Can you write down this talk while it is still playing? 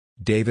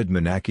David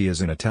Monacchi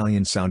is an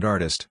Italian sound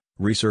artist,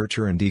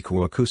 researcher and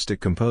ecoacoustic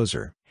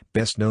composer,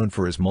 best known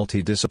for his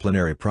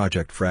multidisciplinary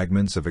project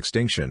Fragments of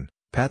Extinction,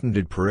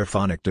 patented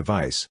periphonic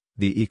device,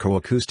 the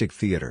Ecoacoustic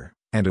Theater,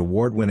 and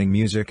award-winning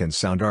music and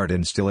sound art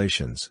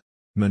installations.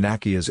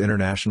 Monacchi is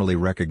internationally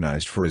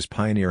recognized for his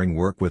pioneering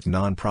work with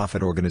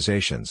non-profit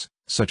organizations,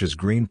 such as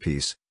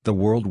Greenpeace, the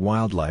World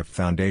Wildlife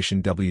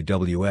Foundation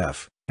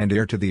WWF, and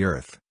Air to the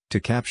Earth,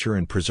 to capture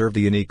and preserve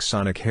the unique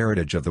sonic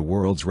heritage of the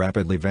world's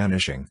rapidly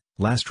vanishing,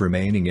 last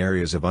remaining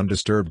areas of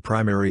undisturbed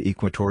primary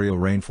equatorial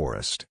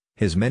rainforest.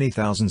 His many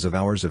thousands of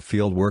hours of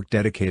field work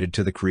dedicated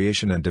to the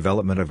creation and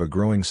development of a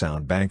growing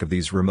sound bank of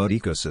these remote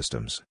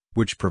ecosystems,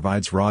 which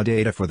provides raw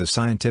data for the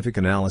scientific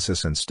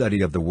analysis and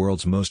study of the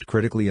world's most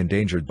critically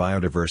endangered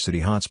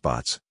biodiversity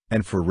hotspots,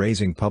 and for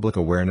raising public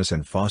awareness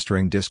and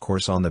fostering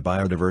discourse on the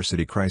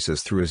biodiversity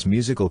crisis through his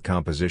musical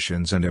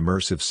compositions and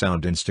immersive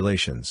sound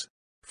installations.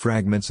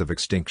 Fragments of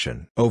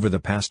Extinction. Over the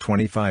past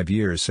 25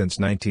 years since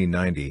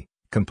 1990,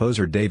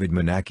 composer David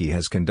Monacchi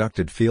has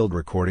conducted field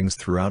recordings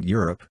throughout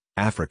Europe,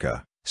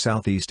 Africa,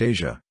 Southeast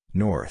Asia,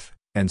 North,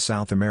 and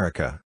South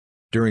America.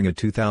 During a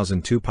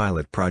 2002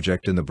 pilot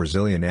project in the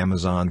Brazilian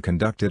Amazon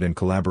conducted in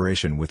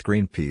collaboration with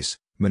Greenpeace,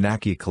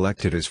 Monacchi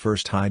collected his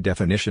first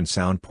high-definition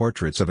sound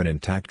portraits of an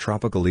intact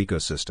tropical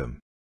ecosystem.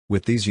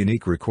 With these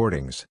unique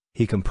recordings,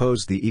 he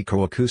composed the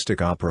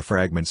ecoacoustic opera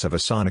Fragments of a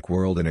Sonic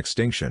World in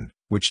Extinction,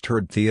 which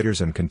toured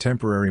theaters and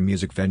contemporary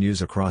music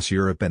venues across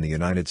Europe and the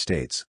United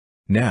States.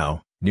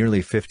 Now,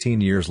 nearly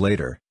 15 years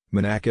later,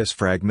 Monacchi's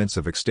Fragments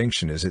of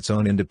Extinction is its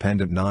own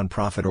independent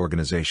non-profit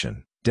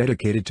organization,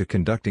 dedicated to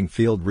conducting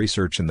field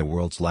research in the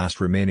world's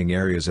last remaining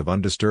areas of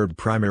undisturbed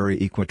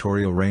primary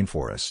equatorial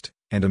rainforest,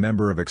 and a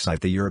member of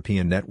EXCITE, the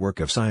European Network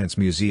of Science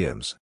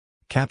Museums.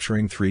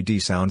 Capturing 3D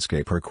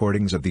soundscape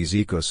recordings of these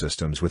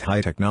ecosystems with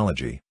high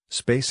technology,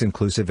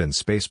 space-inclusive and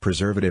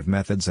space-preservative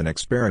methods and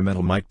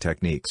experimental mic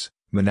techniques,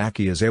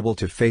 Monacchi is able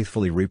to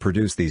faithfully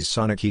reproduce these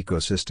sonic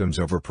ecosystems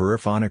over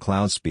periphonic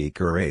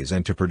loudspeaker arrays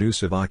and to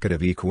produce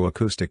evocative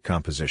ecoacoustic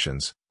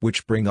compositions,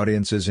 which bring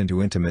audiences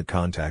into intimate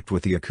contact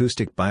with the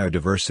acoustic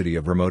biodiversity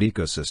of remote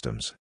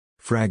ecosystems.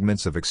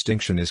 Fragments of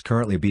Extinction is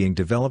currently being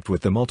developed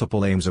with the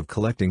multiple aims of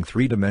collecting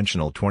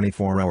three-dimensional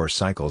 24-hour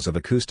cycles of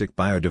acoustic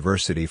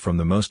biodiversity from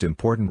the most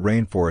important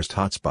rainforest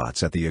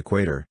hotspots at the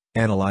equator,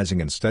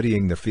 analyzing and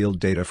studying the field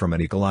data from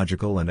an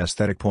ecological and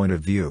aesthetic point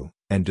of view,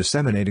 and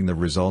disseminating the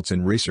results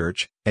in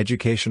research,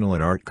 educational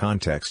and art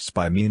contexts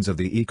by means of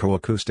the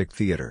Ecoacoustic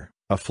Theater,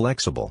 a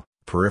flexible,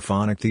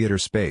 periphonic theater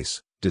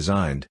space,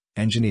 designed,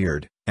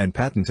 engineered, and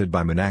patented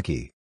by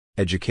Monacchi.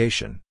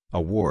 Education,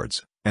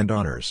 awards, and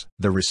honors.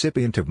 The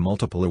recipient of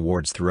multiple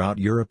awards throughout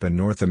Europe and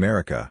North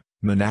America,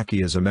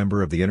 Monacchi is a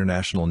member of the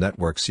international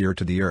networks Air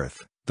to the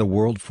Earth, the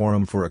World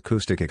Forum for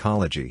Acoustic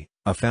Ecology,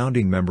 a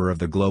founding member of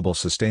the Global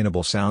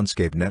Sustainable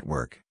Soundscape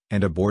Network,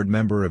 and a board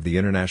member of the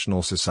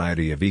International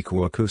Society of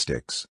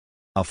Ecoacoustics.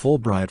 A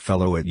Fulbright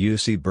Fellow at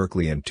UC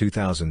Berkeley in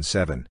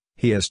 2007,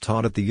 he has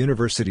taught at the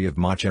University of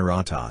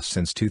Macerata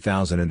since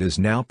 2000 and is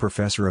now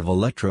Professor of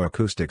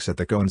Electroacoustics at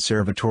the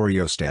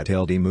Conservatorio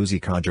Statale di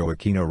Musica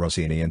Gioacchino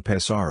Rossini in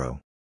Pesaro.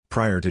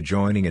 Prior to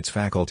joining its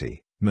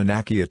faculty,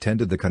 Monacchi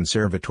attended the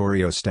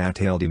Conservatorio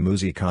Statale di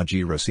Musica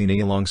G. Rossini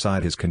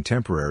alongside his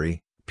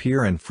contemporary,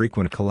 peer and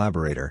frequent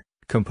collaborator,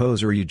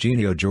 composer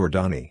Eugenio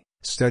Giordani,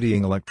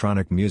 studying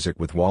electronic music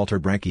with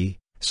Walter Branchi,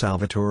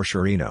 Salvatore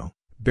Sciarrino,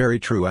 Barry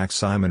Truax,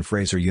 Simon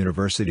Fraser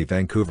University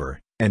Vancouver,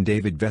 and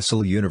David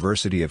Vessel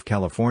University of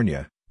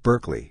California,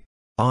 Berkeley.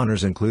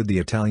 Honors include the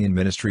Italian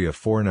Ministry of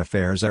Foreign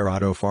Affairs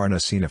Arado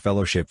Farnesina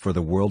Fellowship for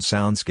the World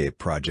Soundscape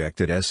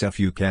Project at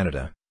SFU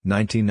Canada,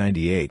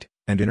 1998,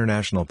 and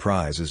international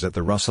prizes at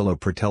the Russell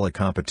Pratella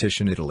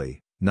Competition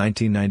Italy,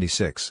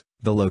 1996,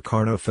 the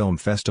Locarno Film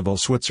Festival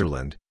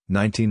Switzerland,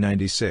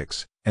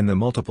 1996, and the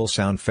Multiple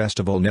Sound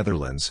Festival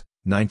Netherlands,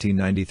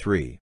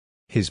 1993.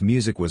 His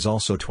music was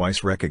also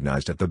twice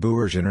recognized at the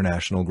Bourges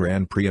International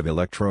Grand Prix of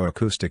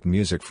Electroacoustic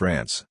Music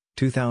France,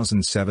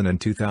 2007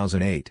 and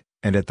 2008,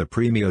 and at the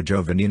Premio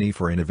Giovannini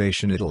for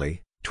Innovation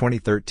Italy,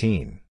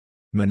 2013.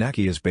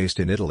 Monacchi is based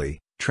in Italy,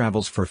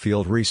 travels for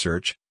field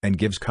research, and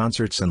gives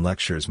concerts and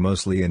lectures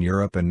mostly in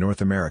Europe and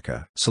North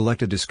America.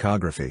 Selected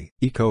discography: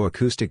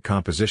 Ecoacoustic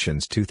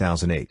Compositions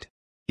 2008.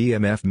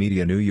 EMF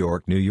Media New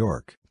York, New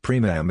York,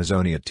 Prima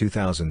Amazonia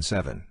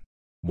 2007.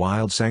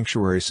 Wild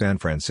Sanctuary San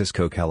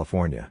Francisco,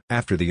 California.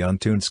 After the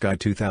Untuned Sky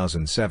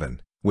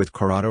 2007, with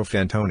Corrado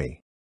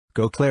Fantoni.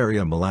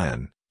 Goclaria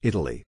Milan,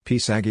 Italy.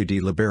 Pisaghi di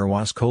Libero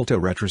Ascolto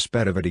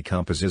Retrospettiva di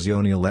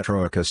Composizioni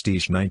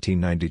Elettroacustiche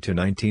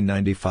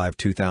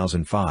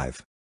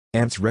 1990-1995-2005.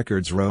 Ants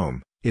Records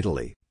Rome,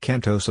 Italy.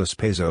 Canto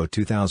Sospeso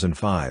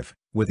 2005,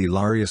 with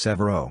Ilaria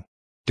Severo.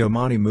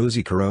 Domani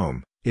Musica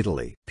Rome,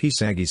 Italy.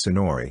 Pisaghi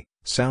Sonori,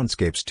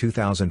 Soundscapes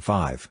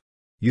 2005.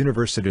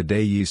 Università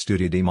degli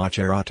Studi di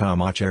Macerata,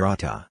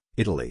 Macerata,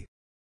 Italy.